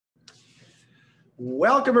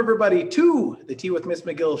Welcome everybody to the Tea with Ms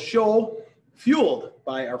McGill Show, fueled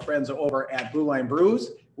by our friends over at Blue Line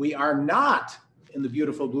Brews. We are not in the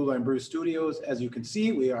beautiful Blue Line Brews studios. As you can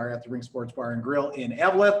see, we are at the Ring Sports Bar and Grill in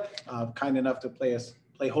Eveleth, kind enough to play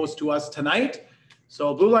host to us tonight.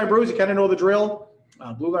 So Blue Line Brews, you kind of know the drill.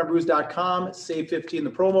 BlueLineBrews.com, save 15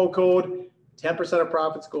 the promo code. 10% of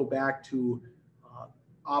profits go back to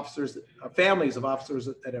officers, families of officers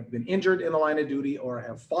that have been injured in the line of duty or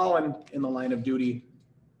have fallen in the line of duty.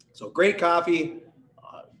 So great coffee,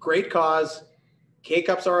 great cause.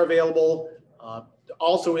 K-Cups are available,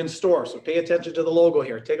 also in store. So pay attention to the logo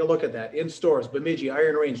here. Take a look at that. In stores, Bemidji,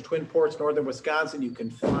 Iron Range, Twin Ports, Northern Wisconsin. You can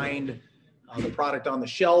find the product on the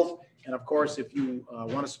shelf. And of course, if you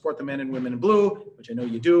want to support the men and women in blue, which I know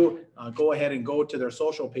you do, go ahead and go to their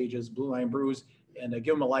social pages, Blue Line Brews, and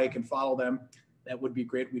give them a like and follow them. That would be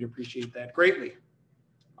great. We'd appreciate that greatly.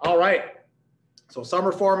 All right. So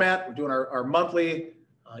summer format, we're doing our monthly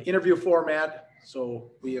interview format. So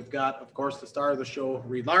we have got, of course, the star of the show,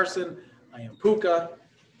 Reed Larson. I am Puka.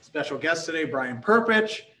 Special guest today, Brian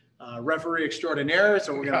Perpich, referee extraordinaire.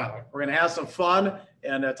 So we're gonna have some fun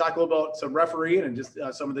and talk a little about some refereeing and just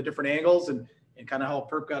some of the different angles and kind of how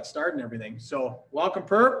Perp got started and everything. So welcome,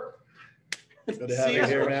 Perp. Good to have you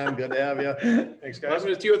here, man. Good to have you. Thanks, guys. Welcome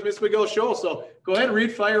to the Tea with Ms McGill Show. So go ahead and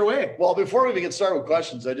Reed, fire away. Well, before we get started with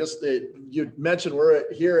questions, you mentioned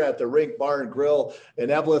we're here at the Rink Bar and Grill in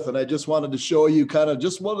Eveleth, and I just wanted to show you kind of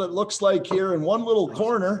just what it looks like here in one little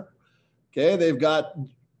corner. Okay, they've got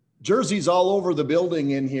jerseys all over the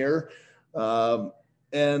building in here,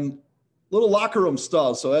 and little locker room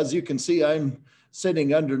stalls. So as you can see, I'm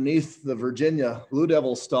sitting underneath the Virginia Blue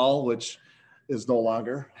Devil stall, which is no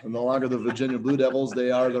longer the Virginia Blue Devils. They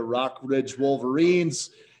are the Rock Ridge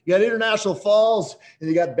Wolverines. You got International Falls and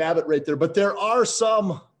you got Babbitt right there. But there are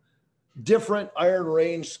some different Iron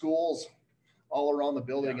Range schools all around the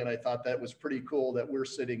building. Yeah. And I thought that was pretty cool that we're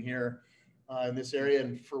sitting here in this area.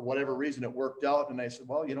 And for whatever reason, it worked out. And I said,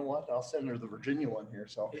 well, you know what? I'll send her the Virginia one here.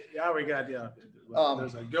 So yeah, we got,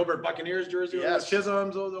 there's a Gilbert Buccaneers jersey, yes.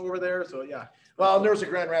 Chisholm's over there. So yeah. Well, and there was a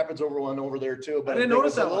Grand Rapids one over there too, but I didn't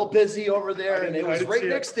notice that. A little busy over there, and it was right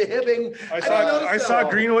next to Hibbing. I saw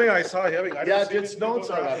Greenway. I saw Hibbing. Yeah, it's no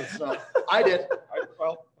snow. I did.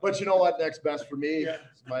 But you know what? Next best for me,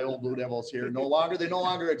 my old Blue Devils here. They no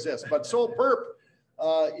longer exist. But so Perp,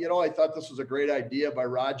 I thought this was a great idea by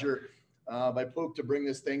Roger, by Pook to bring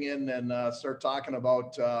this thing in and start talking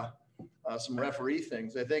about some referee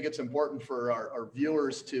things. I think it's important for our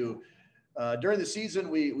viewers to. During the season,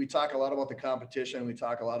 we talk a lot about the competition. We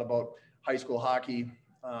talk a lot about high school hockey,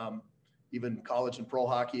 even college and pro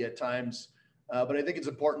hockey at times. But I think it's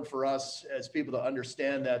important for us as people to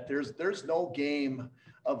understand that there's no game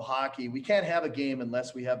of hockey. We can't have a game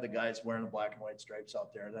unless we have the guys wearing the black and white stripes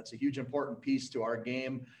out there. That's a huge important piece to our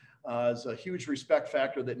game. It's a huge respect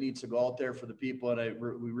factor that needs to go out there for the people. And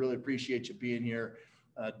we really appreciate you being here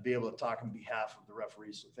to be able to talk on behalf of the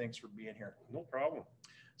referees. So thanks for being here. No problem.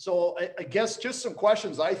 So I guess just some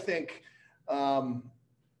questions I think that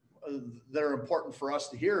are important for us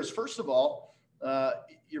to hear is, first of all,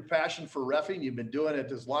 your passion for reffing. You've been doing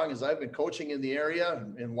it as long as I've been coaching in the area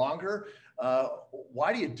and longer.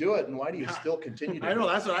 Why do you do it, and why do you still continue to I know,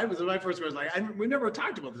 that's what I was when my first was like. We never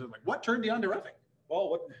talked about this. Like, what turned you on to reffing?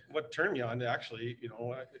 Well, what turned me on to actually,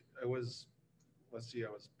 I was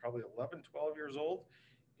probably 11, 12 years old,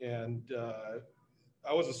 and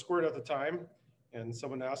I was a squirt at the time. And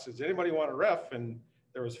someone asked, does anybody want to ref? And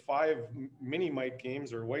there was 5 mini mite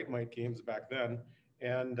games or white mite games back then.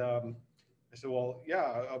 And I said, well,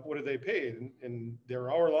 yeah, what do they pay? And they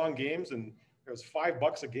were hour-long games, and it was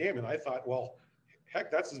 $5 a game. And I thought, well,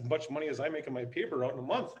 heck, that's as much money as I make in my paper out in a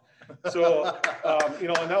month. So,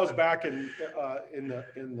 and that was back in the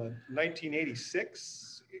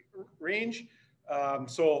 1986 range.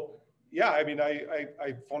 So, yeah, I mean, I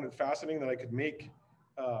found it fascinating that I could make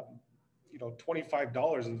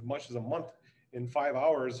 $25 as much as a month in 5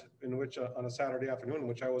 hours in which on a Saturday afternoon in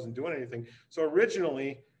which I wasn't doing anything. So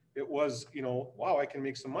originally it was, wow, I can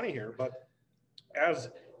make some money here. But as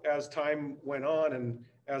time went on and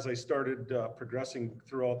as I started progressing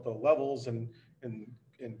throughout the levels and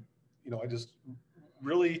I just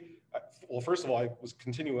really, well, first of all, I was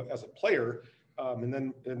continuing as a player. And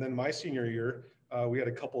then my senior year, we had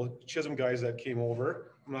a couple of Chisholm guys that came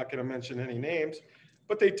over. I'm not going to mention any names,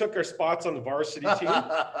 but they took our spots on the varsity team,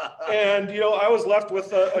 and I was left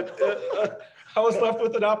with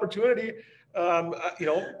an opportunity.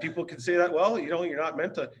 People can say that, well, you're not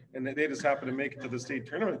meant to, and they just happened to make it to the state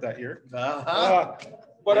tournament that year. But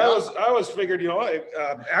yeah. I was figured,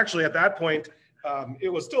 actually at that point, it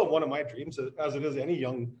was still one of my dreams, as it is any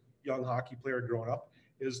young young hockey player growing up,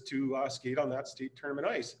 is to skate on that state tournament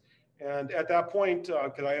ice. And at that point,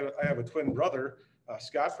 because I have a twin brother,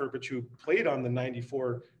 Scott Furpich, who played on the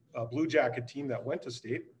 '94 Blue Jacket team that went to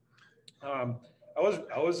state. I'm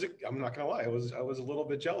not gonna lie, I was a little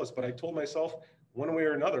bit jealous, but I told myself one way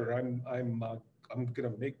or another, I'm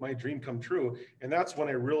gonna make my dream come true. And that's when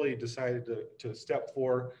I really decided to step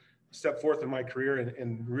forth in my career,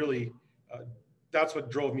 and really that's what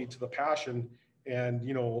drove me to the passion. And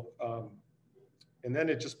and then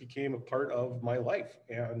it just became a part of my life.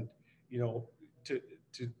 And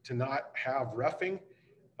to not have reffing,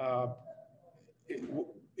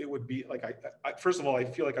 it would be like, I first of all, I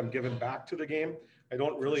feel like I'm giving back to the game. I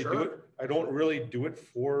don't really do it. I don't really do it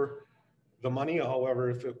for the money. However,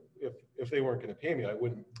 if they weren't going to pay me, I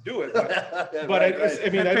wouldn't do it. But, I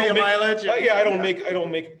mean, I don't make mileage. Yeah, I don't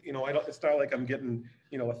make. It's not like I'm getting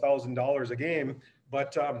 $1,000 a game.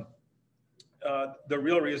 But the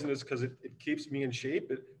real reason is because it keeps me in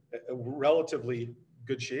shape, a relatively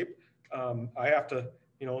good shape. I have to,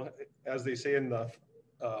 as they say in the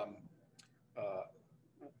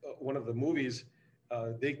one of the movies,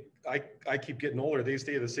 I keep getting older. They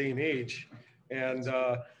stay the same age, and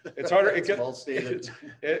it's harder.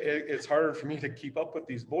 It's harder for me to keep up with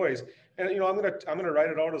these boys. And I'm gonna ride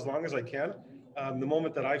it out as long as I can. The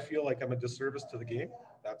moment that I feel like I'm a disservice to the game,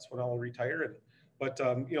 that's when I'll retire. But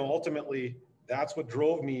ultimately, that's what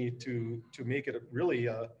drove me to make it really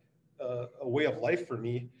a way of life for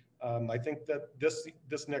me. I think that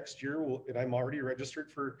this next year and I'm already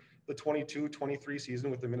registered for the 22-23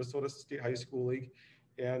 season with the Minnesota State High School League.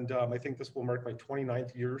 And I think this will mark my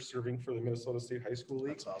 29th year serving for the Minnesota State High School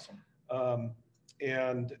League. That's awesome.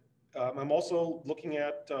 And I'm also looking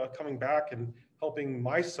at coming back and helping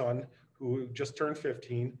my son, who just turned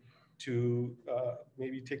 15, to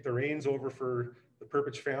maybe take the reins over for the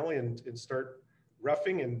Purpich family and start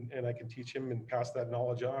reffing, and I can teach him and pass that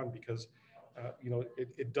knowledge on, because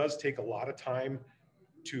it does take a lot of time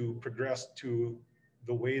to progress to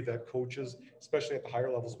the way that coaches, especially at the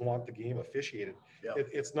higher levels, want the game officiated. Yeah.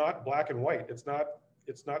 It's not black and white. It's not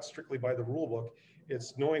strictly by the rule book.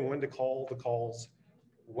 It's knowing when to call the calls,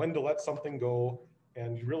 when to let something go,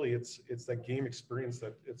 and really it's that game experience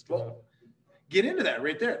that it's gonna. Well, get into that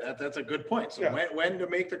right there. That's a good point. So yeah. when to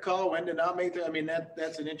make the call, when to not make the. I mean,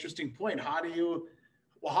 that's an interesting point. How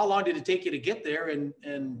long did it take you to get there? And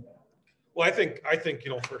well, I think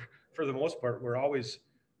for the most part, we're always.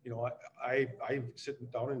 I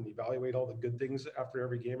sit down and evaluate all the good things after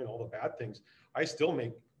every game and all the bad things. I still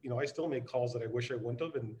make calls that I wish I wouldn't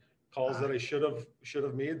have, and calls that I should have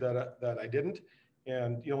made that I didn't.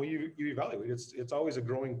 And you evaluate. It's always a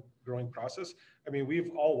growing process. I mean, we've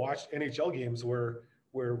all watched NHL games where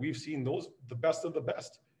we've seen the best of the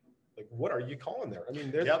best. Like, what are you calling there? I mean,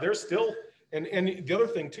 they're still. And the other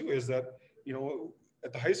thing too is that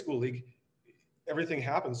at the high school league, everything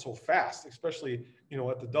happens so fast, especially,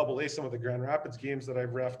 at the AA, some of the Grand Rapids games that I've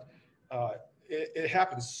reffed, it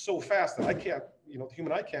happens so fast that I can't, the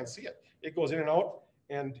human eye can't see it. It goes in and out,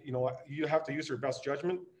 and, you have to use your best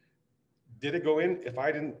judgment. Did it go in? If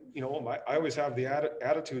I didn't, I always have the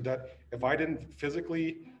attitude that if I didn't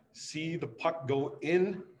physically see the puck go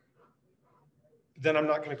in, then I'm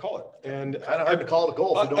not going to call it. And kind of hard to call it a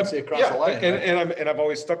goal if you don't see it across the line. And I've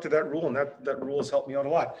always stuck to that rule, and that rule has helped me out a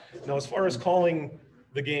lot. Now, as far as calling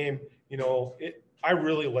the game, I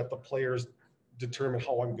really let the players determine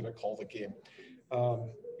how I'm going to call the game.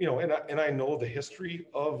 And I know the history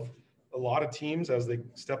of a lot of teams as they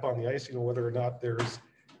step on the ice. Whether or not there's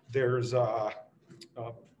if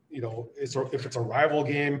it's a rival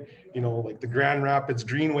game, like the Grand Rapids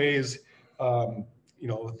Greenways, the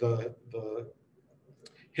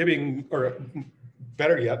Hibbing, or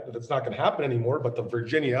better yet, it's not going to happen anymore, but the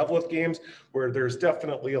Virginia Evelyn games, where there's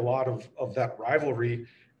definitely a lot of that rivalry.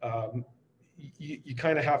 You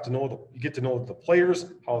kind of have to know you get to know the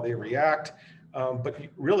players, how they react. But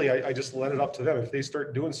really, I just let it up to them. If they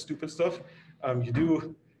start doing stupid stuff,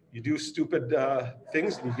 you do stupid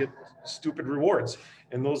things, and you get stupid rewards,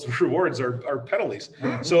 and those rewards are penalties.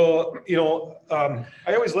 So I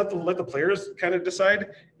always let the players kind of decide,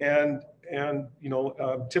 and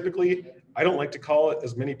typically I don't like to call it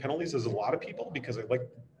as many penalties as a lot of people, because I like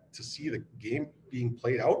to see the game being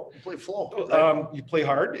played out. You play flow. You play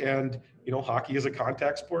hard, and hockey is a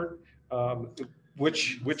contact sport,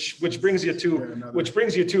 which brings you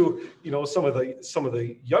to some of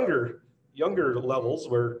the younger levels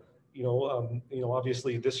where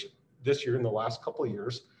obviously this year, in the last couple of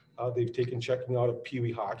years, they've taken checking out of Pee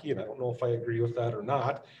Wee hockey, and I don't know if I agree with that or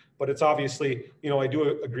not, but it's obviously, I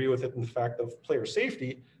do agree with it in the fact of player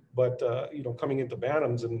safety, But coming into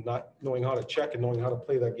Bantams and not knowing how to check and knowing how to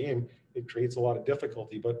play that game, it creates a lot of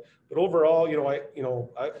difficulty. But overall,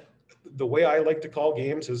 the way I like to call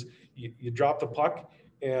games is you drop the puck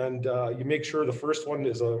and you make sure the first one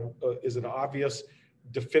is an obvious,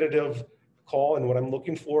 definitive call. And what I'm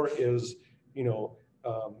looking for is,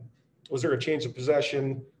 was there a change of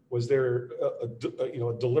possession? Was there a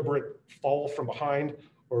deliberate foul from behind,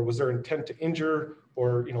 or was there intent to injure?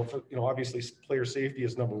 Or obviously player safety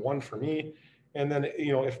is number one for me. And then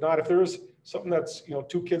if not, if there's something that's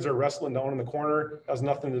two kids are wrestling down in the corner, has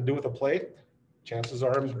nothing to do with the play, chances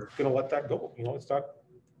are I'm going to let that go. It's not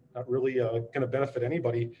really going to benefit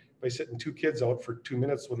anybody by sitting two kids out for 2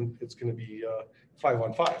 minutes when it's going to be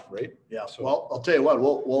 5-on-5, right? Yeah. So, well, I'll tell you what,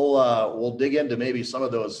 we'll dig into maybe some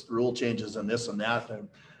of those rule changes and this and that. And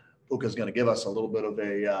Puka's going to give us a little bit of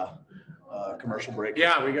a commercial break.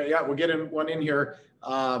 Yeah, we're getting one in here.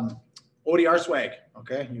 ODR swag.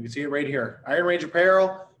 Okay, you can see it right here. Iron Range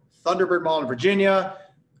Apparel, Thunderbird Mall in Virginia,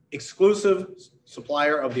 exclusive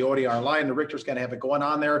supplier of the ODR line. The Richter's got to have it going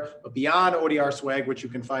on there. But beyond ODR swag, which you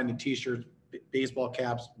can find in t-shirts, baseball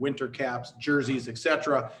caps, winter caps, jerseys,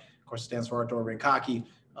 etc. Of course, it stands for Outdoor Rink Hockey.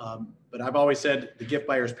 But I've always said the gift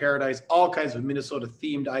buyer's paradise. All kinds of Minnesota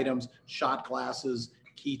themed items, shot glasses,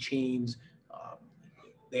 keychains.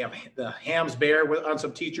 They have the Hams Bear on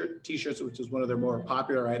some t-shirts, which is one of their more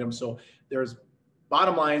popular items. So there's,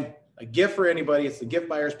 bottom line, a gift for anybody. It's the gift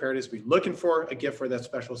buyer's paradise. If you're looking for a gift for that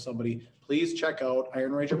special somebody, please check out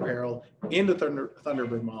Iron Range Apparel in the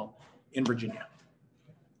Thunderbird Mall in Virginia.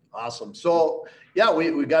 Awesome. So yeah,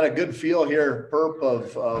 we got a good feel here, Perp,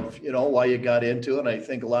 of why you got into it. And I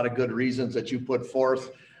think a lot of good reasons that you put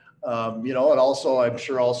forth. It also, I'm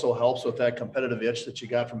sure, also helps with that competitive itch that you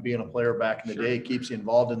got from being a player back in the day. It keeps you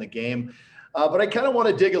involved in the game. But I kind of want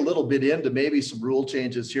to dig a little bit into maybe some rule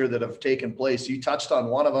changes here that have taken place. You touched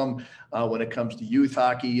on one of them when it comes to youth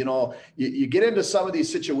hockey. You get into some of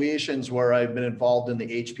these situations where I've been involved in the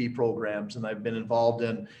HP programs, and I've been involved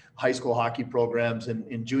in high school hockey programs and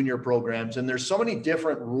in junior programs. And there's so many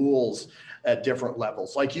different rules at different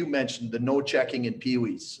levels. Like you mentioned, the no checking in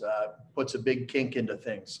peewees puts a big kink into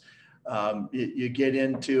things. You get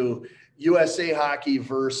into USA hockey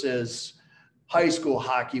versus high school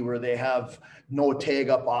hockey where they have no tag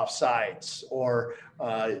up offsides, or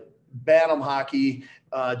Bantam hockey.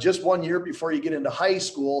 Just 1 year before you get into high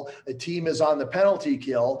school, a team is on the penalty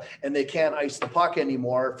kill and they can't ice the puck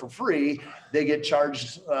anymore for free. They get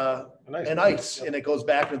charged an ice, and it goes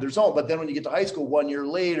back into their zone. But then when you get to high school 1 year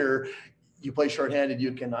later, you play shorthanded,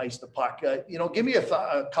 you can ice the puck. Give me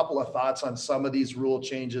a couple of thoughts on some of these rule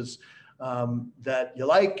changes that you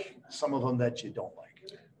like, some of them that you don't like.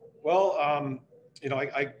 Well,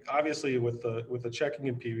 I obviously with the checking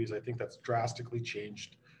in peewees, I think that's drastically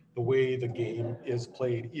changed the way the game is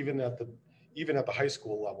played, even at the high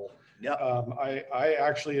school level. Yeah. I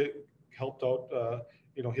actually helped out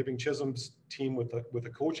Hibbing Chisholm's team with a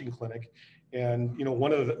coaching clinic. And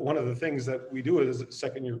one of the things that we do as a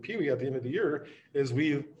second year peewee at the end of the year is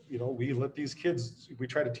we let these kids, we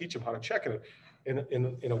try to teach them how to check it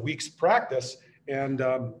in a week's practice. And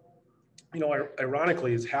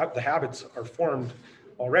ironically, the habits are formed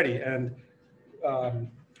already. And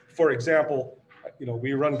for example,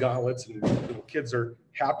 we run gauntlets, and kids are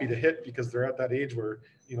happy to hit because they're at that age where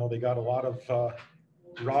they got a lot of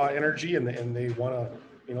raw energy, and they do want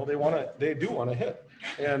to hit.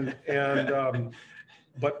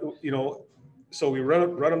 But so we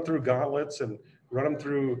run them through gauntlets and run them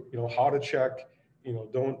through how to check.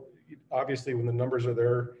 Don't, obviously when the numbers are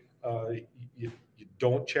there, you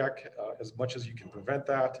don't check as much as you can prevent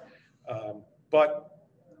that. But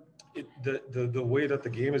the way that the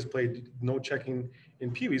game is played, no checking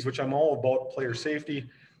in peewees, which I'm all about player safety.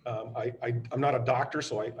 I'm not a doctor,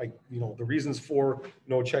 so the reasons for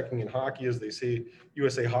no checking in hockey is they say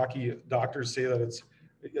USA hockey doctors say that it's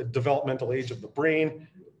a developmental age of the brain.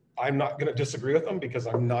 I'm not going to disagree with them because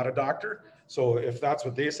I'm not a doctor. So if that's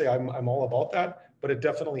what they say, I'm all about that. But it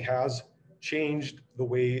definitely has changed the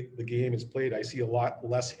way the game is played. I see a lot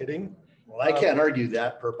less hitting. Well, I can't argue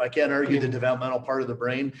that, Perp. I can't argue the developmental part of the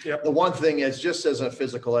brain. Yep. The one thing is, just as a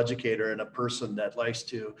physical educator and a person that likes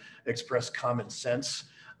to express common sense,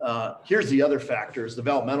 here's the other factors,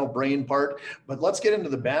 developmental brain part. But let's get into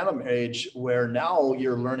the Bantam age where now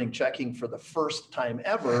you're learning checking for the first time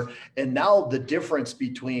ever. And now the difference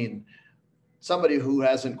between somebody who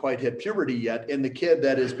hasn't quite hit puberty yet, and the kid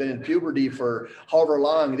that has been in puberty for however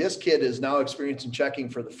long, this kid is now experiencing checking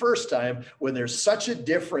for the first time when there's such a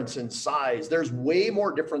difference in size. There's way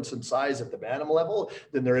more difference in size at the Bantam level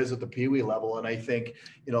than there is at the Pee Wee level. And I think,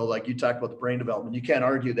 you know, like you talked about the brain development, you can't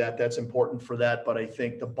argue that that's important for that. But I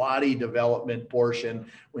think the body development portion,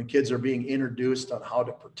 when kids are being introduced on how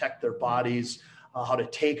to protect their bodies, how to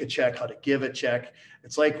take a check, how to give a check,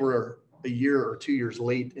 it's like we're a year or 2 years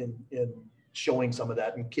late in showing some of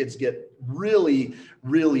that, and kids get really,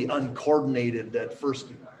 really uncoordinated that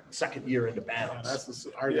second year into Bantams. Yeah, that's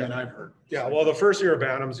the argument I've heard. Yeah, well, the first year of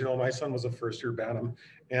Bantams, you know, my son was a first year Bantam,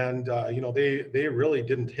 and you know, they really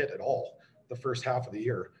didn't hit at all the first half of the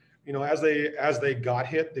year. You know, as they got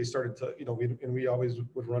hit, they started to, you know, we always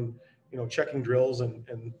would run, you know, checking drills and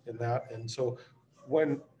that, and so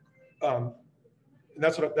when and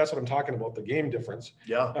that's what I'm talking about, the game difference.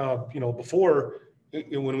 Yeah. You know, before,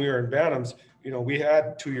 when we were in Bantams, you know, we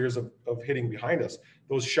had 2 years of hitting behind us.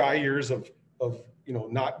 Those shy years of you know,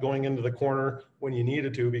 not going into the corner when you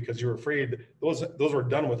needed to because you were afraid, those were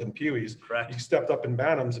done with in Pee Wees. Correct. You stepped up in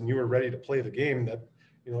Bantams and you were ready to play the game that,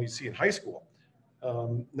 you know, you see in high school.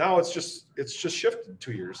 Now it's just shifted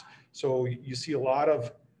 2 years. So you see a lot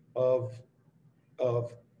of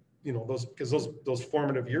you know, those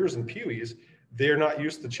formative years in Pee Wees, they're not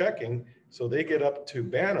used to checking, so they get up to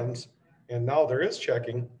Bantams, and now there is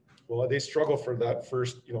checking. Well, they struggle for that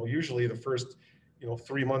first, you know, usually the first, you know,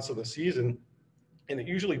 3 months of the season, and it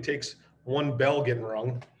usually takes one bell getting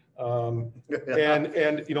rung. And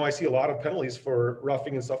you know, I see a lot of penalties for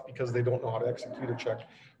roughing and stuff because they don't know how to execute a check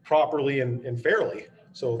properly and fairly.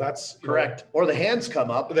 So that's correct. Or the hands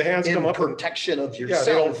come up. The hands come up. Protection of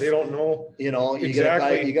yourself. Yeah, they don't know. You know,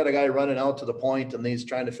 exactly. you got a guy running out to the point, and he's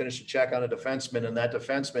trying to finish a check on a defenseman, and that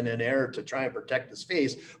defenseman in air to try and protect his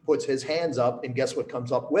face puts his hands up, and guess what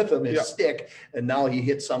comes up with him? His stick, and now he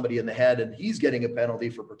hits somebody in the head, and he's getting a penalty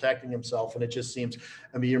for protecting himself. And it just seems,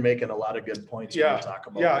 I mean, you're making a lot of good points when you talk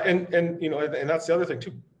about that. And you know, and that's the other thing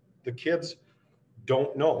too. The kids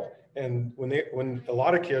don't know. And when a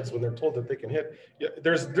lot of kids, when they're told that they can hit,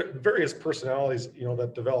 there's various personalities, you know,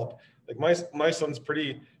 that develop. Like my son's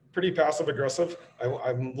pretty passive aggressive.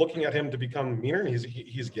 I'm looking at him to become meaner.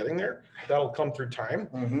 He's getting there. That'll come through time.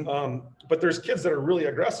 Mm-hmm. But there's kids that are really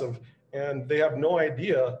aggressive and they have no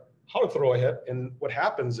idea how to throw a hit. And what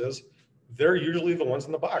happens is they're usually the ones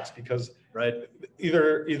in the box because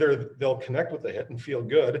either they'll connect with the hit and feel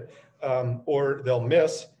good, or they'll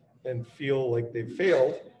miss and feel like they've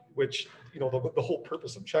failed. Which, you know, the whole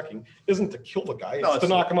purpose of checking isn't to kill the guy, it's to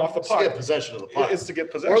knock him off the puck. To get possession of the puck. It's to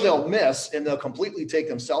get possession. Or they'll miss and they'll completely take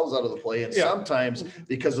themselves out of the play. And sometimes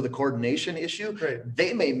because of the coordination issue,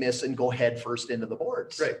 they may miss and go head first into the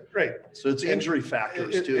boards. Right. So it's injury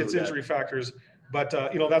factors too. It's injury factors. But,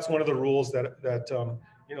 you know, that's one of the rules that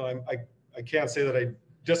you know, I can't say that I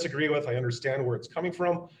disagree with. I understand where it's coming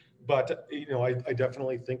from. But, you know, I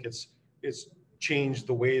definitely think it's changed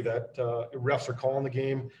the way that refs are calling the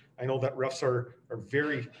game. I know that refs are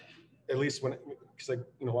very, at least because I,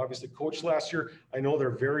 you know, obviously coached last year, I know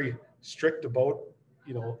they're very strict about,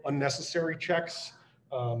 you know, unnecessary checks.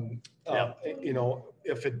 You know,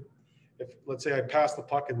 if let's say I pass the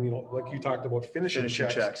puck and, you know, like you talked about finishing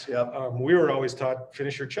checks. We were always taught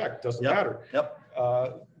finish your check, doesn't matter.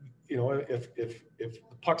 You know, if the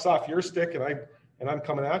puck's off your stick and I'm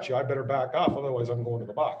coming at you, I better back off, otherwise I'm going to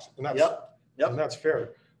the box. And that's and that's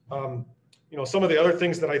fair. You know, some of the other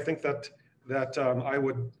things that I think that I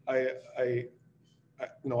would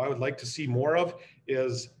like to see more of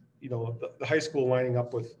is, you know, the high school lining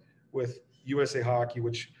up with USA Hockey,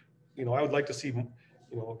 which, you know, I would like to see, you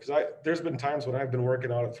know, because there's been times when I've been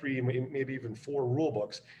working out of 3, maybe even 4 rule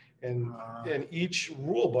books, and each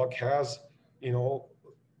rule book has, you know,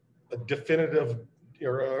 a definitive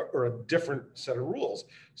or a different set of rules.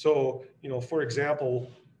 So, you know, for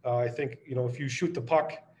example, I think, you know, if you shoot the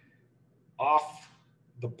puck off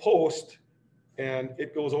the post and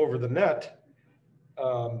it goes over the net,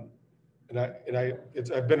 I've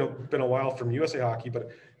been a while from USA Hockey, but,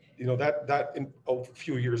 you know, that in a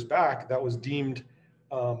few years back, that was deemed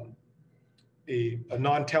a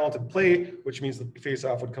non-talented play, which means the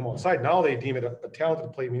face-off would come outside. Now they deem it a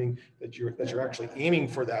talented play, meaning that you're actually aiming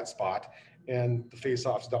for that spot, and the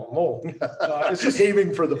face-off's down low. It's just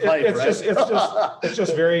aiming for the pipe, it's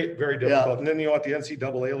just very, very difficult. And then, you know, at the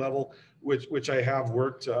NCAA level, which I have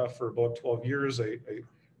worked for about 12 years. I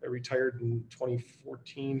retired in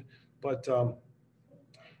 2014, but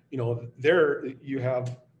you know, there you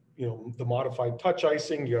have, you know, the modified touch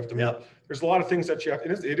icing. You have to there's a lot of things that you have.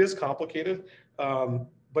 It is complicated,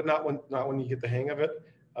 but not when you get the hang of it.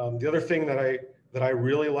 The other thing that that I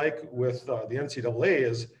really like with the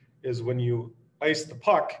NCAA is when you ice the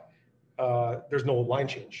puck, there's no line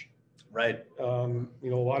change. Right. You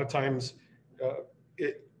know, a lot of times,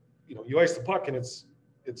 you ice the puck, and it's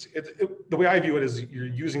the way I view it is you're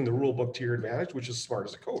using the rule book to your advantage, which is smart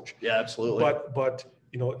as a coach. Yeah, absolutely. But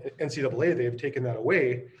you know, NCAA, they've taken that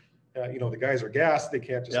away. You know, the guys are gassed. They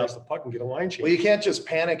can't just ice the puck and get a line change. Well, you can't just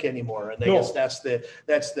panic anymore. And I guess that's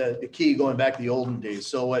the key going back to the olden days.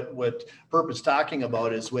 So what Perp is talking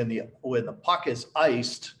about is when the puck is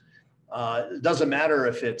iced, it doesn't matter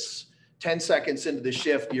if it's 10 seconds into the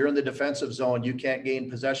shift, you're in the defensive zone, you can't gain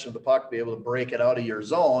possession of the puck, be able to break it out of your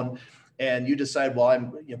zone. And you decide,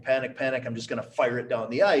 well, panic, I'm just going to fire it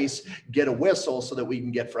down the ice, get a whistle so that we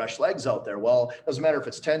can get fresh legs out there. Well, it doesn't matter if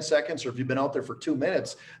it's 10 seconds or if you've been out there for 2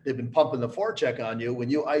 minutes, they've been pumping the forecheck on you. When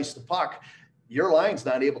you ice the puck, your line's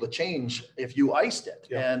not able to change if you iced it.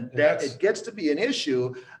 Yeah. And that it gets to be an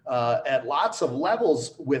issue at lots of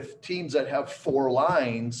levels with teams that have 4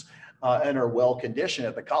 lines and are well conditioned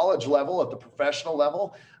at the college level, at the professional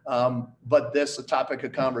level. But this a topic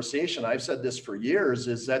of conversation. I've said this for years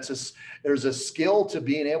is there's a skill to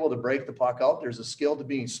being able to break the puck out. There's a skill to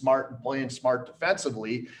being smart and playing smart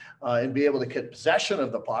defensively and be able to get possession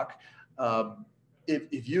of the puck.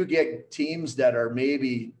 If you get teams that are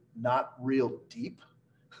maybe not real deep,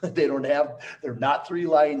 they're not 3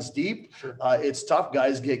 lines deep. Sure. It's tough.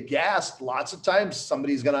 Guys get gassed. Lots of times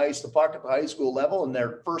somebody's going to ice the puck at the high school level and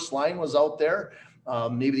their first line was out there.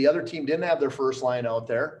 Maybe the other team didn't have their first line out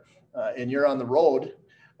there and you're on the road.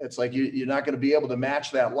 It's like you're not going to be able to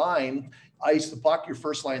match that line. Ice the puck, your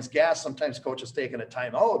first line's gassed. Sometimes coach is taking a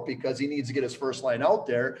timeout because he needs to get his first line out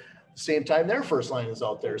there. Same time their first line is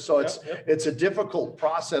out there. So it's a difficult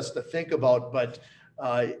process to think about, but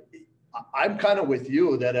I'm kind of with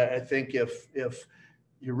you that I think if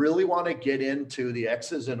you really want to get into the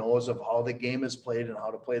X's and O's of how the game is played and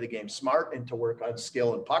how to play the game smart and to work on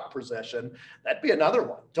skill and puck possession, that'd be another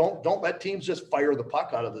one. Don't let teams just fire the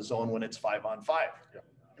puck out of the zone when it's 5-on-5. Yeah.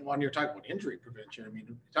 And when you're talking about injury prevention, I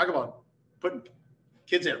mean, talk about putting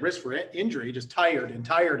kids at risk for injury, just tired. You know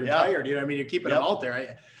what I mean? You're keeping them out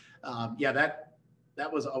there.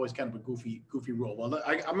 That was always kind of a goofy rule. Well,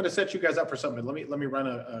 I'm going to set you guys up for something. Let me run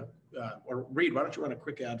or Reed, why don't you run a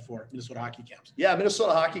quick ad for Minnesota Hockey Camps? Yeah,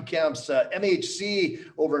 Minnesota Hockey Camps, MHC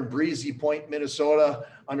over in Breezy Point, Minnesota,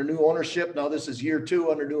 under new ownership. Now this is year 2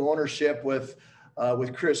 under new ownership with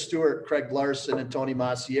Chris Stewart, Craig Larson, and Tony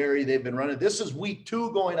Massieri. They've been running. This is week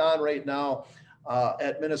 2 going on right now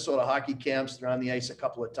at Minnesota Hockey Camps. They're on the ice a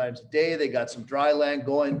couple of times a day. They got some dry land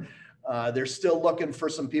going. They're still looking for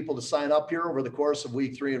some people to sign up here over the course of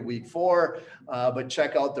week 3 and week 4, but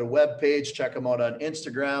check out their webpage, check them out on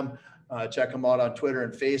Instagram, check them out on Twitter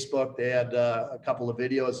and Facebook. They had a couple of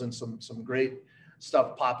videos and some great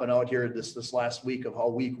stuff popping out here this last week of how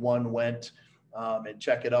week 1 went, and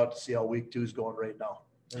check it out to see how week 2 is going right now.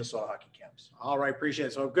 Minnesota Hockey Camps. All right, appreciate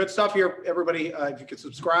it. So good stuff here, everybody. If you could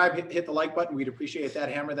subscribe, hit the like button, we'd appreciate that.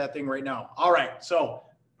 Hammer that thing right now. All right, so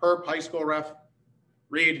Herb, high school ref,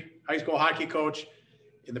 Reed, high school hockey coach.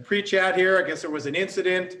 In the pre-chat here, I guess there was an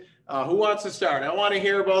incident. Who wants to start? I want to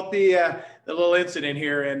hear about the little incident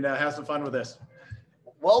here and have some fun with this.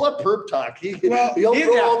 Well, let Perp talk. He'll he's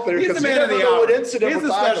go out there the because man of the know hour. what incident He's we're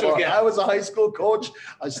the talking special about. guest. I was a high school coach.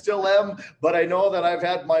 I still am, but I know that I've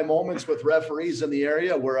had my moments with referees in the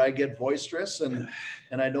area where I get boisterous, and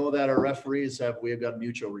I know that our referees we've got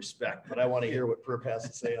mutual respect. But I want to hear what Perp has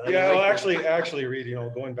to say. Yeah, well, actually, Reed, you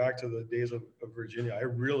know, going back to the days of Virginia, I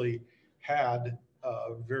really had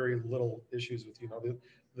very little issues with, you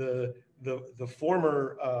know, the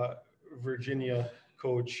former Virginia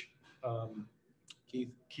coach,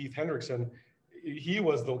 Keith Hendrickson. He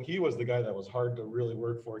was the guy that was hard to really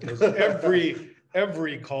work for, because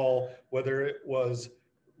every call, whether it was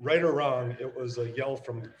right or wrong, it was a yell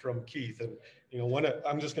from Keith. And you know,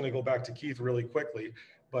 I'm just going to go back to Keith really quickly,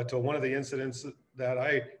 but one of the incidents that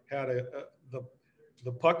I had,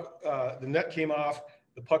 the puck, the net came off.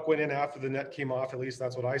 The puck went in after the net came off. At least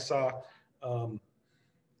that's what I saw.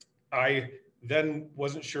 I then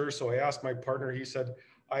wasn't sure, so I asked my partner. He said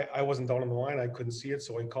I wasn't down on the line. I couldn't see it,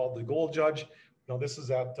 so I called the goal judge. Now this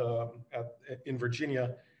is in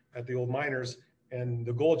Virginia at the old Miners, and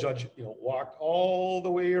the goal judge, you know, walked all the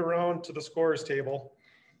way around to the scorer's table,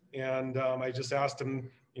 and I just asked him,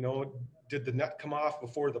 you know, did the net come off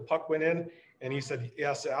before the puck went in? And he said,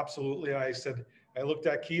 yes, absolutely. I looked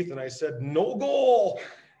at Keith and I said, no goal.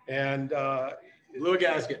 And blew a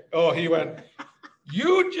gasket. Oh, he went,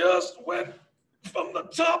 you just went from the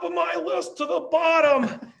top of my list to the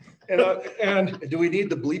bottom. And do we need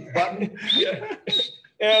the bleep button? Yeah.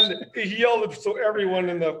 And he yelled it so everyone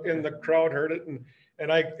in the crowd heard it.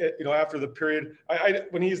 And I, after the period, I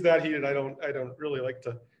when he's that heated, I don't really like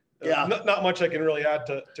to. Not much I can really add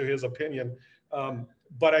to his opinion.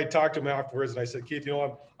 But I talked to him afterwards, and I said, Keith,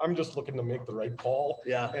 I'm just looking to make the right call.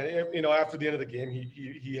 Yeah. And after the end of the game,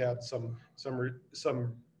 he had some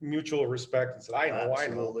mutual respect and said, I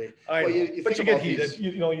know. But you get heated.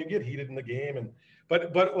 You get heated in the game,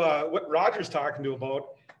 but what Roger's talking to about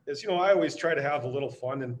is, I always try to have a little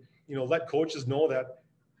fun and let coaches know that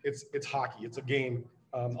it's hockey, it's a game.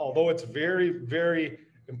 Although it's very, very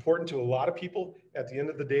important to a lot of people, at the end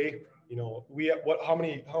of the day, we have how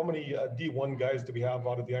many D1 guys do we have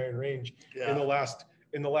out of the Iron Range in the last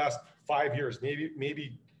 5 years?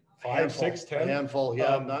 Maybe 5, 6, 10. A handful,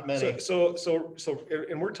 not many. So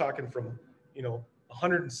and we're talking from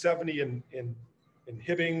 170 in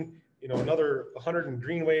Hibbing, another 100 in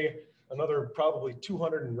Greenway, another probably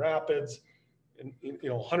 200 in Rapids, and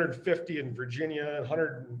 150 in Virginia, and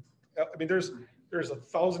 100. There's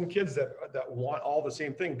 1,000 kids that want all the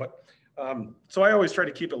same thing, but. So I always try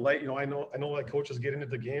to keep it light. I know that coaches get into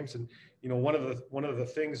the games, and one of the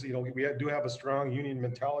things, we do have a strong union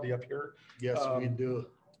mentality up here. Yes, we do.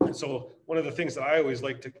 And so one of the things that I always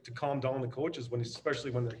like to calm down the coaches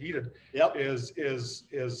especially when they're heated, is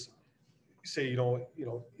say,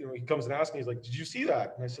 he comes and asks me, he's like, did you see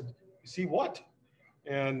that? And I said, you see what?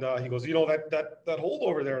 And he goes, that hold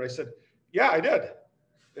over there. And I said, yeah, I did.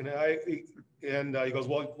 And he goes,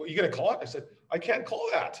 well, you gonna call it? I said, I can't call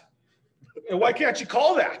that. And why can't you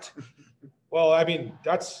call that? Well,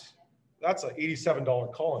 that's an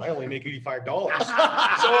 $87 call, and I only make $85.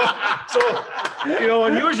 So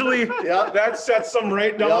and usually that sets them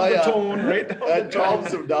right down the tone, right down. That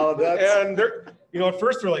calms them down. And they're, at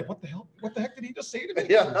first they're like, what the hell? What the heck did he just say to me?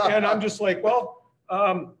 Yeah. And I'm just like, well,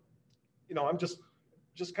 I'm just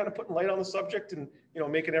kind of putting light on the subject and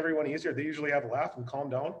making everyone easier. They usually have a laugh and calm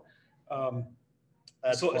down.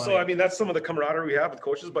 So that's some of the camaraderie we have with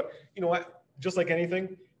coaches, but you know what, just like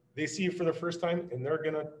anything, they see you for the first time and they're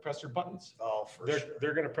going to press your buttons. Oh, sure.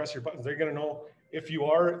 They're going to press your buttons. They're going to know if you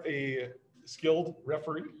are a skilled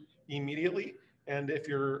referee immediately. And if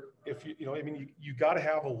you got to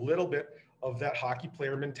have a little bit of that hockey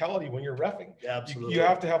player mentality when you're reffing. Yeah, absolutely. You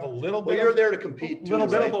have to have a little bit. You're there to compete. A little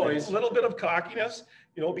bit of cockiness,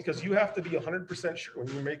 because you have to be 100% sure when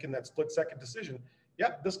you're making that split second decision.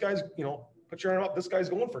 Yeah, this guy's, put your arm up. This guy's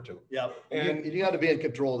going for two. Yeah, and you got to be in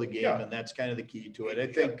control of the game, and that's kind of the key to it. I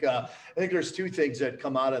think there's two things that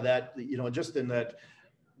come out of that. Just in that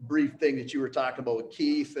brief thing that you were talking about with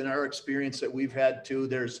Keith and our experience that we've had too.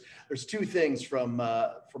 There's two things from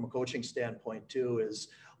a coaching standpoint too. Is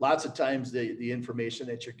lots of times the information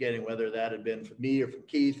that you're getting, whether that had been from me or from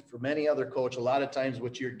Keith, from any other coach, a lot of times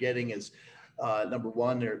what you're getting is number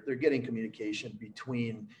one, they're getting communication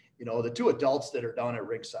between the two adults that are down at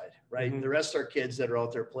ringside, right? Mm-hmm. The rest are kids that are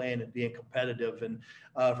out there playing and being competitive. And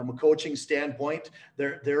from a coaching standpoint,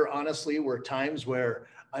 there honestly were times where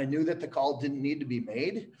I knew that the call didn't need to be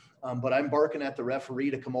made, but I'm barking at the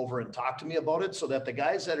referee to come over and talk to me about it so that the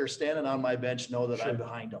guys that are standing on my bench know that I'm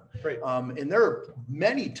behind them. Right. And there are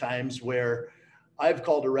many times where I've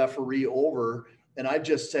called a referee over and I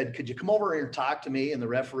just said, could you come over and talk to me? And the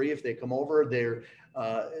referee, if they come over,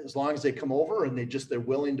 as long as they come over and they're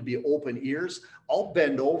willing to be open ears, I'll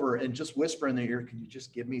bend over and just whisper in their ear, can you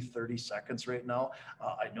just give me 30 seconds right now?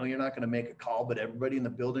 I know you're not going to make a call, but everybody in the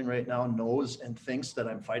building right now knows and thinks that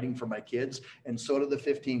I'm fighting for my kids. And so do the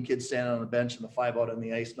 15 kids standing on the bench and the 5 out on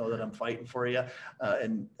the ice know that I'm fighting for you.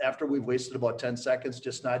 And after we've wasted about 10 seconds,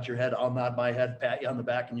 just nod your head. I'll nod my head, pat you on the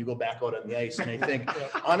back, and you go back out on the ice. And I think,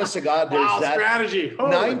 honest to God, there's that strategy.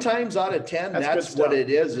 9 times out of 10, that's what it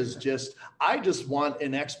is just, I just want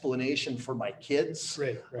an explanation for my kids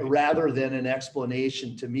rather than an explanation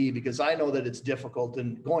to me, because I know that it's difficult.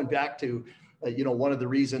 And going back to, one of the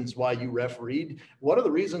reasons why you refereed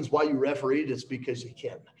is because you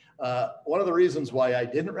can. One of the reasons why I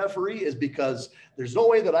didn't referee is because there's no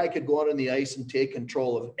way that I could go out on the ice and take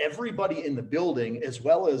control of everybody in the building, as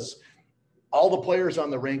well as all the players on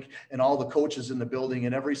the rink and all the coaches in the building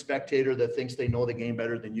and every spectator that thinks they know the game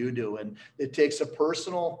better than you do. And it takes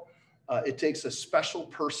it takes a special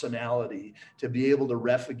personality to be able to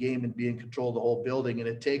ref a game and be in control of the whole building. And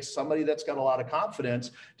it takes somebody that's got a lot of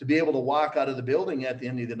confidence to be able to walk out of the building at the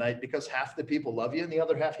end of the night, because half the people love you and the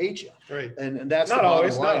other half hate you. Right. And that's not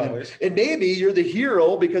always, not always. And maybe you're the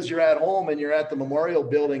hero because you're at home and you're at the Memorial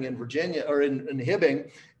Building in Virginia or in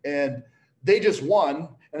Hibbing, and they just won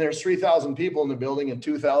and there's 3,000 people in the building and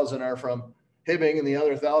 2,000 are from Hibbing and the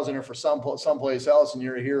other 1,000 are for someplace else and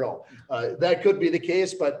you're a hero. That could be the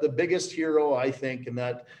case, but the biggest hero, I think, in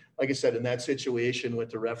that, like I said, in that situation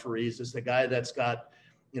with the referees is the guy that's got,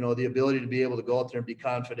 the ability to be able to go out there and be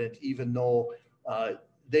confident, even though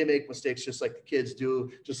they make mistakes just like the kids do,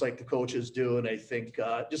 just like the coaches do. And I think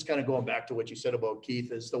just kind of going back to what you said about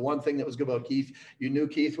Keith is the one thing that was good about Keith. You knew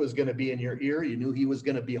Keith was going to be in your ear. You knew he was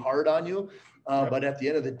going to be hard on you. But at the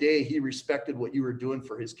end of the day, he respected what you were doing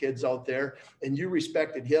for his kids out there. And you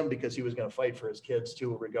respected him because he was going to fight for his kids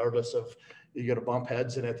too, regardless of you're going to bump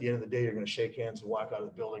heads. And at the end of the day, you're going to shake hands and walk out of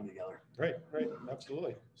the building together. Right.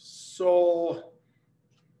 Absolutely. So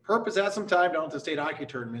Herb has had some time down at the state hockey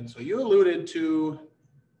tournament. So you alluded to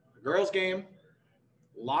the girls game,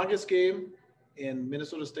 longest game in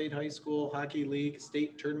Minnesota State High School Hockey League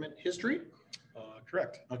state tournament history.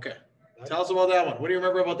 Correct. Okay. Tell us about that one. What do you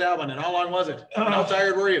remember about that one and how long was it? And how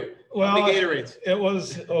tired were you? Well, how many Gatorades? It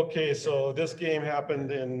was, okay, so this game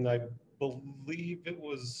happened in, I believe it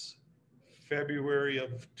was February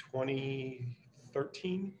of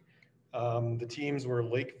 2013. The teams were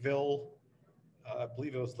Lakeville, I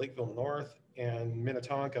believe it was Lakeville North and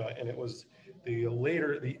Minnetonka, and it was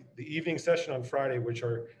the evening session on Friday, which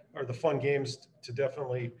are the fun games to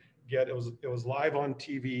definitely get. It was live on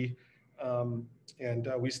TV. And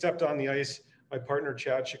we stepped on the ice, my partner,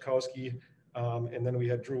 Chad Schakowsky, and then we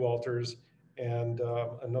had Drew Walters and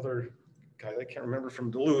another guy I can't remember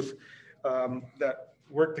from Duluth that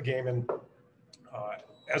worked the game. And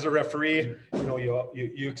as a referee,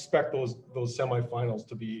 you expect those semifinals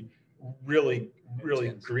to be really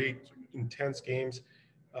great, intense games.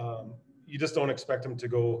 You just don't expect them to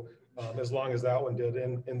go as long as that one did.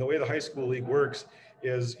 And the way the high school league works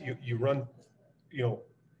is you run, a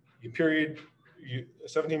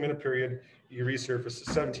 17-minute period, you resurface,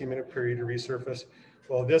 a 17-minute period, you resurface.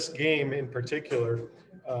 Well, this game in particular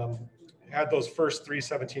had those first 3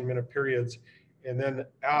 17-minute periods. And then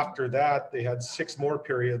after that, they had 6 more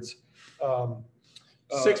periods.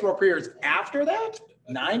 6 more periods after that?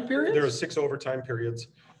 9 periods? There was 6 overtime periods.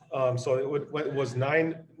 So it was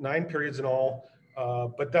nine periods in all,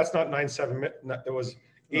 but that's not 9-7 minutes. It was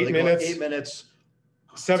 8 minutes. 8 minutes.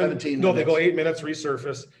 17 minutes. No, they go 8 minutes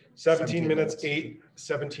resurface, 17 minutes, 8,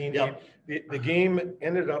 17, Yep. 8. The game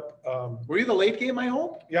ended up. Were you the late game, I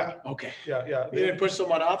hope? Yeah. Okay. Yeah. You didn't push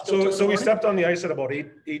someone off? So we stepped on the ice at about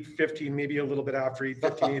 8:15, maybe a little bit after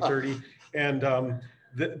 8:15, 8:30. And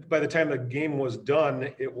by the time the game was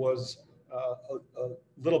done, it was a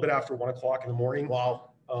little bit after 1 o'clock in the morning.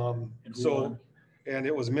 Wow. And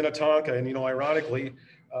it was Minnetonka. And, ironically,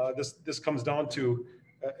 this comes down to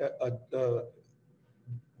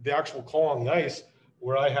the actual call on the ice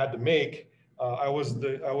where I had to make. I was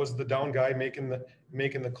the down guy making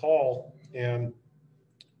the call, and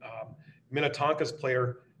Minnetonka's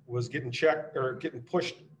player was getting checked or getting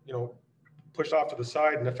pushed off to the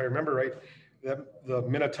side. And if I remember right, the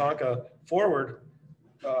Minnetonka forward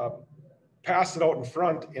passed it out in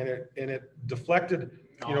front, and it deflected,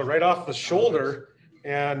 right off the shoulder,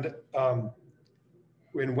 and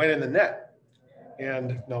went in the net.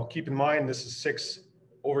 And now keep in mind, this is 6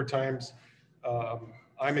 overtimes.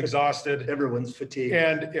 I'm exhausted. Everyone's fatigued.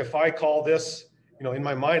 And if I call this, in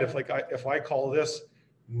my mind, if I call this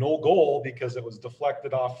no goal because it was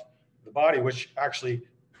deflected off the body, which actually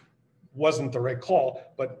wasn't the right call,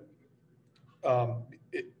 but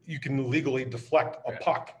you can legally deflect a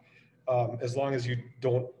puck as long as you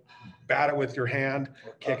don't bat it with your hand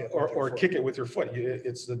or kick it with your foot.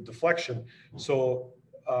 It's the deflection. So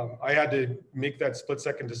I had to make that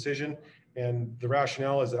split-second decision. And the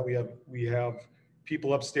rationale is that we have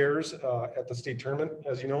people upstairs at the state tournament,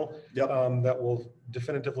 as you know, Yep. That will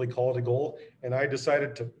definitively call it a goal. And I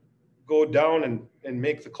decided to go down and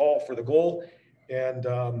make the call for the goal. And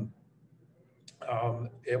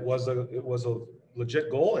it was a legit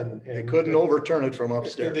goal. And they couldn't overturn it from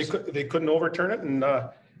upstairs. They couldn't overturn it. And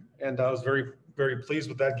I was very, very pleased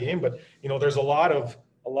with that game. But, there's a lot of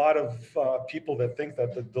people that think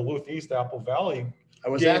that the Duluth East Apple Valley. I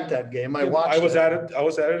was at that game. I watched. I was at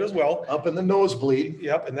it as well. Up in the nosebleed.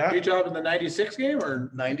 Yep, and that. Great job in the 96 game or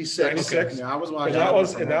 96. 96. Yeah, I was watching.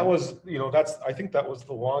 And that was I think that was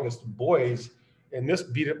the longest boys, and this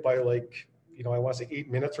beat it by I want to say 8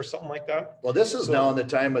 minutes or something like that. Well, this is now in the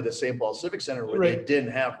time of the St. Paul Civic Center where they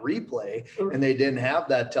didn't have replay and they didn't have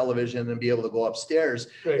that television and be able to go upstairs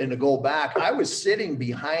and to go back. I was sitting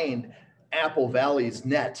behind Apple Valley's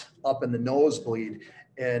net up in the nosebleed,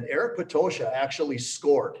 and Eric Patosha actually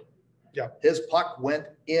scored. Yeah. His puck went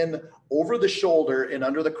in over the shoulder and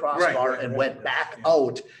under the crossbar and went back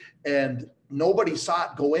out. and nobody saw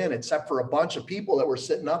it go in except for a bunch of people that were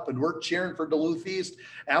sitting up and we're cheering for Duluth East.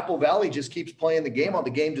 Apple Valley just keeps playing the game out.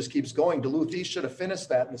 The game just keeps going. Duluth East should have finished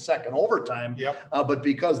that in the second overtime. Yep. But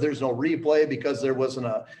because there's no replay, because there wasn't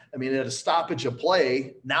at a stoppage of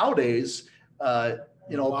play nowadays,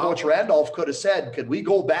 Coach Randolph could have said, could we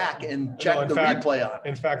go back and check the replay on it?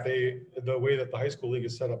 In fact, the way that the high school league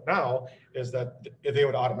is set up now is that they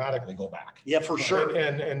would automatically go back. Yeah, for sure.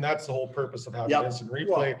 And that's the whole purpose of having instant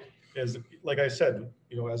replay is, like I said,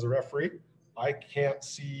 as a referee, I can't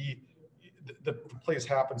see the plays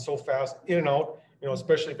happen so fast in and out,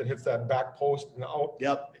 especially if it hits that back post and out.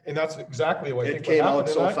 Yep. And that's exactly what I think came out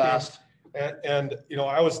so fast. And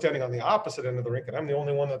I was standing on the opposite end of the rink, and I'm the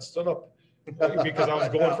only one that stood up because I was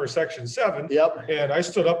going for Section 7. Yep. And I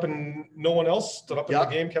stood up and no one else stood up, and the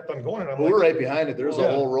game kept on going. And we're right behind it. There's a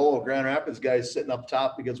whole row of Grand Rapids guys sitting up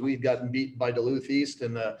top because we'd gotten beat by Duluth East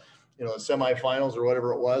in the semifinals or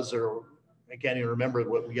whatever it was, or I can't even remember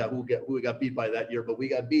what we got, who we got beat by that year, but we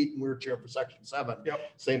got beat and we were cheering for Section 7. Yep.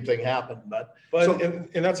 Same thing happened, but and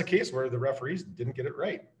that's a case where the referees didn't get it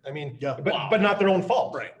right. But not their own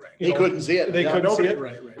fault. Right. They couldn't see it. They couldn't see it.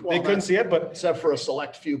 Right. They couldn't see it, but except for a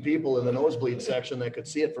select few people in the nosebleed section that could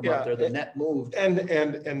see it from out there. The net moved.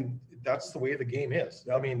 And that's the way the game is.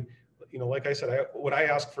 Like I said, what I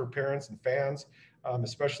ask for parents and fans,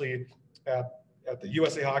 especially at the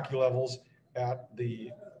USA hockey levels, at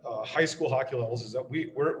the high school hockey levels, is that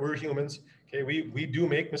we're humans. Okay, we do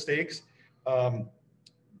make mistakes.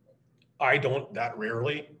 I don't that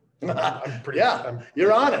rarely. I'm pretty.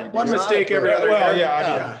 You're on it. One mistake every other. Well,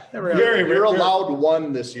 You're allowed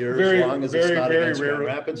one this year, as long as it's not against Grand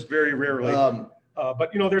Rapids. Very rarely.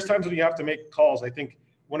 But there's times when you have to make calls. I think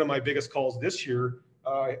one of my biggest calls this year,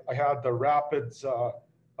 I had the Rapids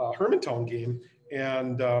Hermantown game,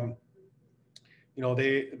 and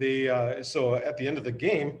so at the end of the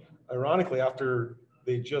game, ironically, after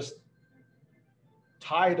they just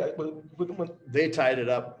tied, they tied it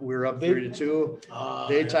up. We were up 3-2.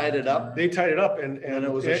 They tied it up. They tied it up, and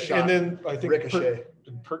it was a shot. And then I think ricochet.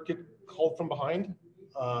 Did Pert get called from behind?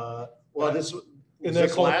 This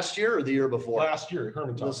was last year or the year before? Last year,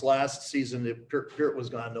 Hermantown. This last season, Pert was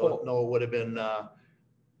gone. No, it would have been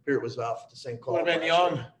Pert was off the same call. Would have been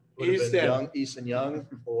Young. Easton Young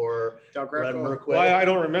or Red Merquette. Well, I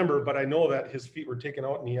don't remember, but I know that his feet were taken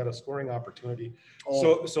out and he had a scoring opportunity.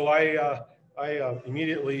 So I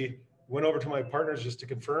immediately went over to my partners just to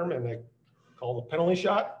confirm, and I called a penalty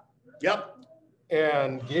shot. Yep.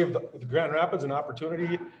 And gave the Grand Rapids an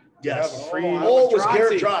opportunity to have a free. It was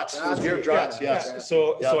Garrett Trotz. It was Garrett Trotz. Yes.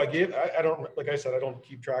 So I gave. I don't, like I said, I don't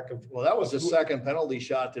keep track of. Well, that was the second penalty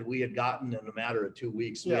shot that we had gotten in a matter of 2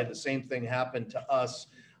 weeks. We had the same thing happen to us.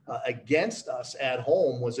 Against us at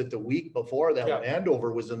home. Was it the week before that when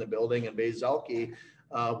Andover was in the building, and Bezalki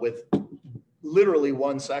with literally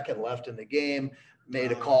 1 second left in the game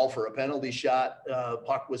made a call for a penalty shot.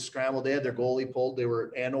 Puck was scrambled. They had their goalie pulled.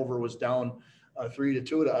 Andover was down 3-2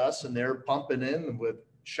 to us, and they're pumping in with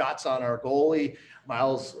shots on our goalie.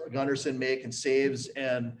 Miles Gunderson making saves,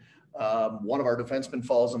 and one of our defensemen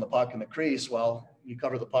falls on the puck in the crease. Well, you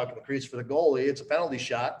cover the puck in the crease for the goalie. It's a penalty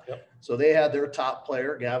shot. Yep. So they had their top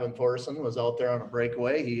player, Gavin Thorson, was out there on a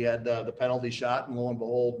breakaway. He had the penalty shot, and lo and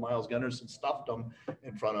behold, Miles Gunderson stuffed him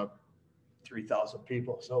in front of 3,000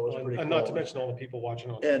 people. So it was pretty cool. Not to mention all the people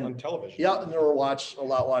watching on television. Yeah, and there were a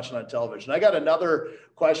lot watching on television. I got another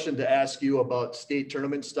question to ask you about state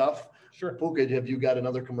tournament stuff. Sure. Puka, have you got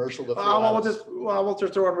another commercial to throw we'll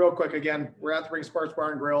just throw in real quick again. We're at the Ring Sports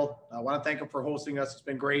Bar and Grill. I want to thank them for hosting us. It's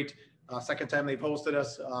been great. Second time they've hosted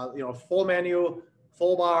us. Full menu,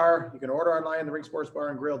 full bar. You can order online,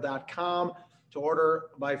 theringsportsbarandgrill.com. To order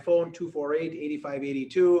by phone,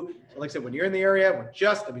 248-8582. So like I said, when you're in the area,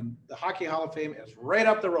 the Hockey Hall of Fame is right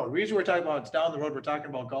up the road. Usually we're talking about it's down the road. We're talking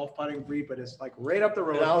about golf putting, but it's like right up the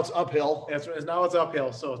road. Now it's uphill. Now it's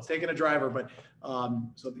uphill, so it's taking a driver. But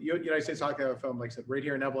so the United States Hockey Hall of Fame, like I said, right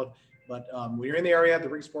here in Evelyn. But when you're in the area, the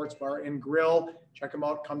Ring Sports Bar and Grill, check them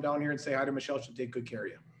out. Come down here and say hi to Michelle. She'll take good care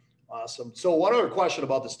of you. Awesome. So one other question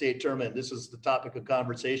about the state tournament. This is the topic of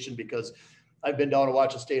conversation because I've been down to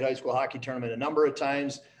watch a state high school hockey tournament a number of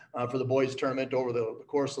times for the boys tournament over the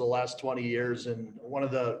course of the last 20 years. And one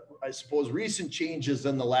of the, I suppose, recent changes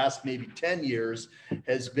in the last maybe 10 years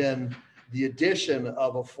has been the addition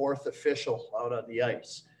of a fourth official out on the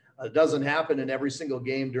ice. It doesn't happen in every single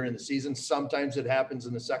game during the season. Sometimes it happens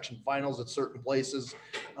in the section finals at certain places.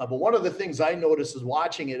 But one of the things I noticed is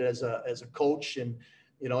watching it as a coach, and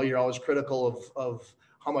you're always critical of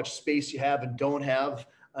how much space you have and don't have.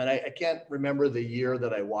 And I can't remember the year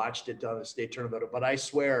that I watched it down at the state tournament, but I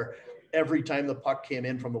swear every time the puck came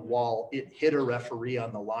in from the wall, it hit a referee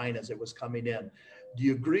on the line as it was coming in. Do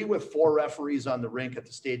you agree with 4 referees on the rink at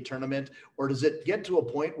the state tournament, or does it get to a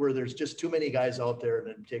point where there's just too many guys out there and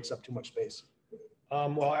it takes up too much space?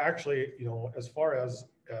 Well, actually, you know, as far as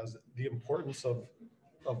the importance of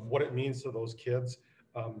what it means to those kids,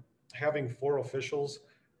 having 4 officials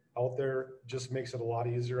out there just makes it a lot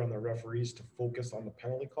easier on the referees to focus on the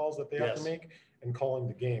penalty calls that they have to make and calling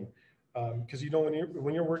the game. Because, you know,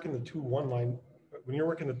 when you're working the 2-1 line, when you're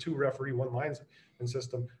working the 2 referee 1 linesman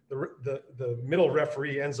system, the middle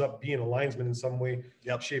referee ends up being a linesman in some way,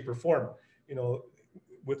 shape, or form. You know,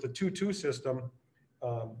 with the 2-2 system,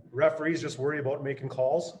 referees just worry about making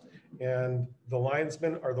calls, and the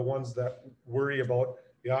linesmen are the ones that worry about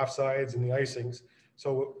the offsides and the icings.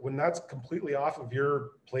 So when that's completely off of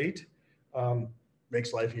your plate,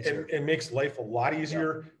 makes life easier. It makes life a lot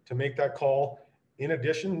easier to make that call. In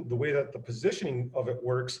addition, the way that the positioning of it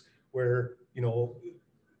works, where, you know,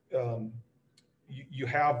 you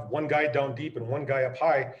have one guy down deep and one guy up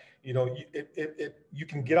high, you know, you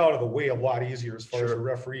can get out of the way a lot easier as far as a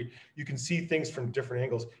referee. You can see things from different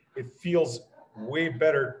angles. It feels way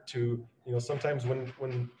better to, you know, sometimes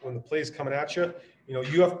when the play's coming at you, you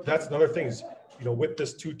know, that's another thing is, you know, with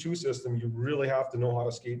this 2-2 system, you really have to know how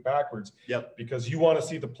to skate backwards. Because you want to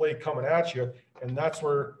see the play coming at you, and that's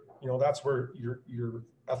where, you know, that's where your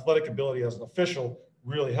athletic ability as an official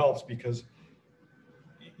really helps, because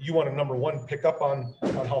you want to, number one, pick up on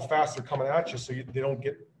how fast they're coming at you so they don't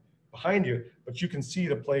get behind you, but you can see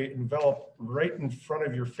the play envelop right in front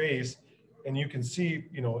of your face, and you can see,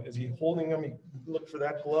 you know, is he holding them? You look for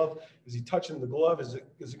that glove. Is he touching the glove? Is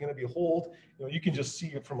it going to be a hold? You know, you can just see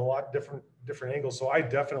it from a lot different angles. So I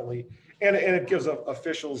definitely, and it gives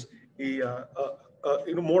officials you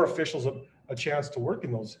know, more officials a chance to work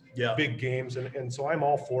in those big games, and so I'm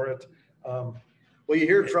all for it. Well, you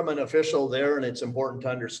hear it from an official there, and it's important to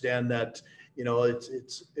understand that, you know,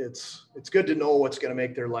 it's good to know what's going to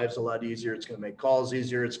make their lives a lot easier. It's going to make calls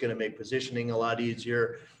easier. It's going to make positioning a lot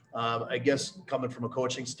easier. I guess coming from a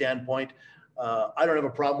coaching standpoint, I don't have a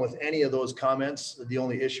problem with any of those comments. The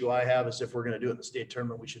only issue I have is if we're going to do it in the state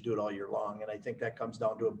tournament, we should do it all year long. And I think that comes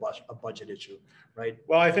down to a budget issue, right?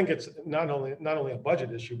 Well, I think it's not only a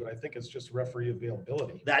budget issue, but I think it's just referee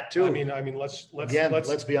availability. That too. I mean, let's be honest.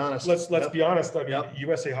 Let's be honest. I mean,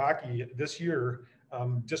 USA Hockey this year,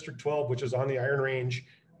 District 12, which is on the Iron Range,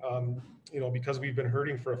 you know, because we've been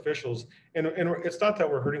hurting for officials, and it's not that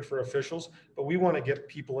we're hurting for officials, but we want to get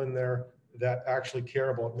people in there that actually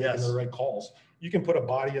care about making the right calls. You can put a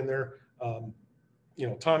body in there. You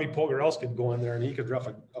know, Tommy Pogarels could go in there and he could ref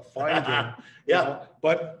a fine game. You know?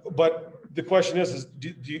 But the question is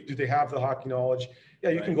do they have the hockey knowledge?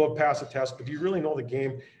 Yeah, you can go pass a test, but do you really know the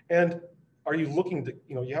game? And are you looking to,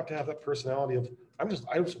 you know, you have to have that personality of, I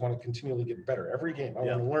just want to continually get better every game. I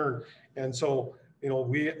want to learn. And so, you know,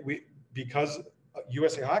 we because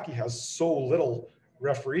USA Hockey has so little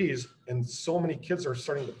referees and so many kids are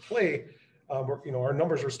starting to play, you know, our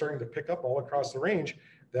numbers are starting to pick up all across the range,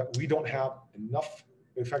 that we don't have enough.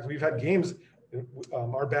 In fact, we've had games,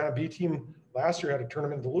 our Bantam B team last year had a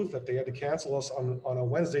tournament in Duluth that they had to cancel us on a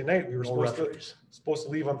Wednesday night. We were supposed to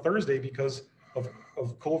leave on Thursday because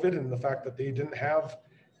of COVID and the fact that they didn't have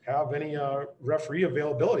any referee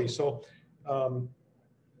availability. So,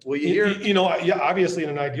 well, you know, obviously in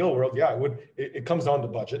an ideal world, it comes down to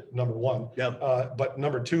budget, number one. But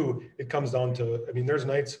number two, it comes down to, I mean, there's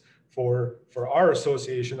nights for our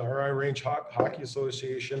association, our Iron Range Hockey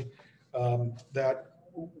Association, that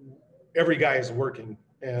every guy is working.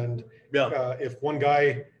 And if one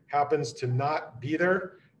guy happens to not be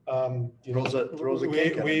there, you know,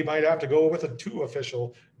 we might have to go with a 2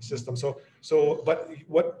 official system. So, but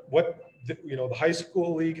you know, the high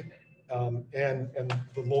school league, and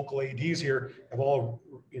the local ADs here have all,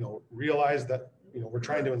 you know, realized that, you know, we're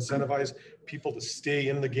trying to incentivize people to stay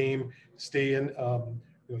in the game, stay in,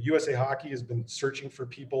 you know, USA Hockey has been searching for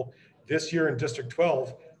people. This year in District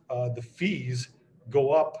 12, the fees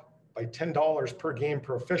go up by $10 per game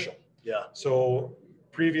per official. So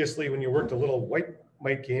previously, when you worked a little white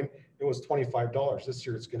mite game, it was $25. This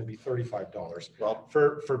year, it's going to be $35. Well,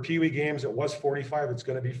 for Pee Wee games, it was $45. It's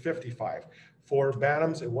going to be $55. For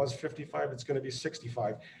Bantams, it was $55. It's going to be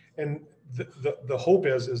 $65. And the hope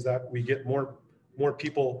is that we get more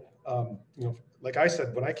people, you know, like I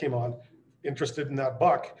said, when I came on, interested in that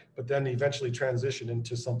buck, but then eventually transition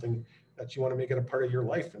into something that you want to make it a part of your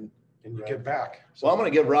life and you get back. So I'm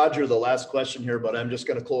going to give Roger the last question here, but I'm just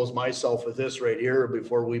going to close myself with this right here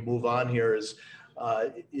before we move on here is,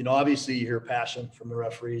 you know, obviously you hear passion from the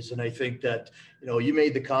referees. And I think that, you know, you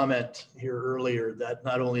made the comment here earlier that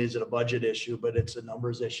not only is it a budget issue, but it's a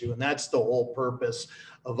numbers issue. And that's the whole purpose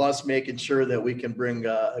of us making sure that we can bring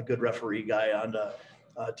a good referee guy on to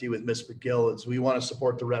Tea with Ms. McGill. Is we want to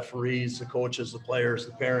support the referees, the coaches, the players,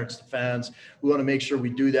 the parents, the fans. We want to make sure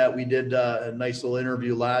we do that. We did a nice little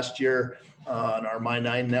interview last year on our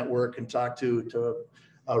My9 network and talked to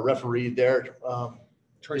a referee there.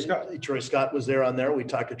 Troy Scott was there on there. We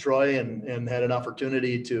talked to Troy and had an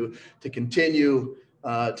opportunity to continue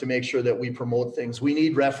to make sure that we promote things. We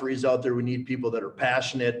need referees out there. We need people that are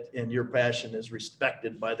passionate, and your passion is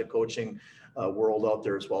respected by the coaching world out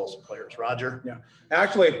there as well as the players. Roger? Yeah,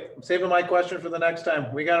 actually, I'm saving my question for the next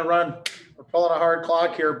time. We got to run. We're pulling a hard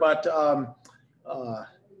clock here, but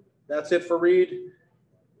that's it for Reed.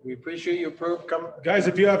 We appreciate you, guys.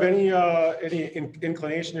 If you have any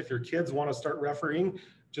inclination, if your kids want to start refereeing,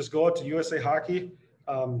 just go out to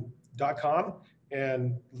usahockey.com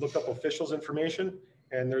and look up officials information.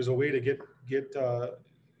 And there's a way to get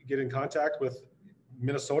in contact with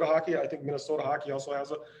Minnesota Hockey. I think Minnesota Hockey also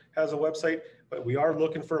has a website, but we are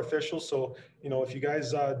looking for officials. So, you know, if you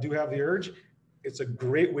guys do have the urge, it's a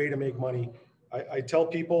great way to make money. I tell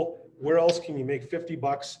people, where else can you make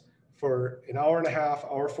 $50 for an hour and a half,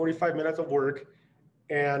 45 minutes of work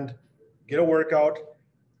and get a workout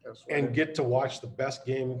and get to watch the best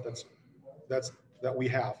game that we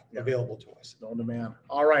have available to us. Known to man.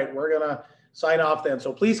 All right, we're gonna sign off then.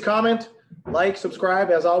 So please comment, like, subscribe.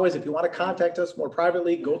 As always, if you want to contact us more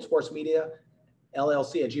privately, Goatsportsmediallc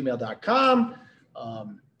at gmail.com. If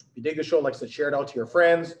you dig the show, like I said, share it out to your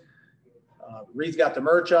friends. Reed's got the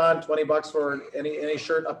merch on, $20 for any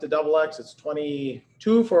shirt up to XXX. It's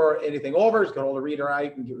 $22 for anything over. It's got all the Reed or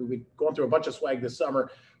I. We're going through a bunch of swag this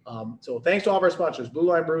summer. So thanks to all of our sponsors, Blue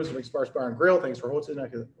Line Brews, Big Sparks Bar and Grill. Thanks for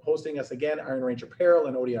hosting us again. Iron Range Apparel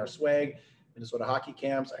and ODR Swag, Minnesota Hockey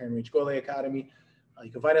Camps, Iron Range Goalie Academy.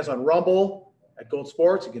 You can find us on Rumble at Goat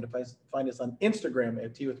Sports. You can find us on Instagram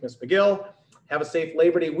at Tea with Ms. McGill. Have a safe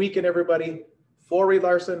Labor Day weekend, everybody. For Reed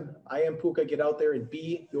Larson, I am Puka. Get out there and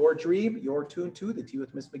be your dream. You're tuned to the Tea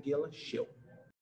with Ms. McGill Show.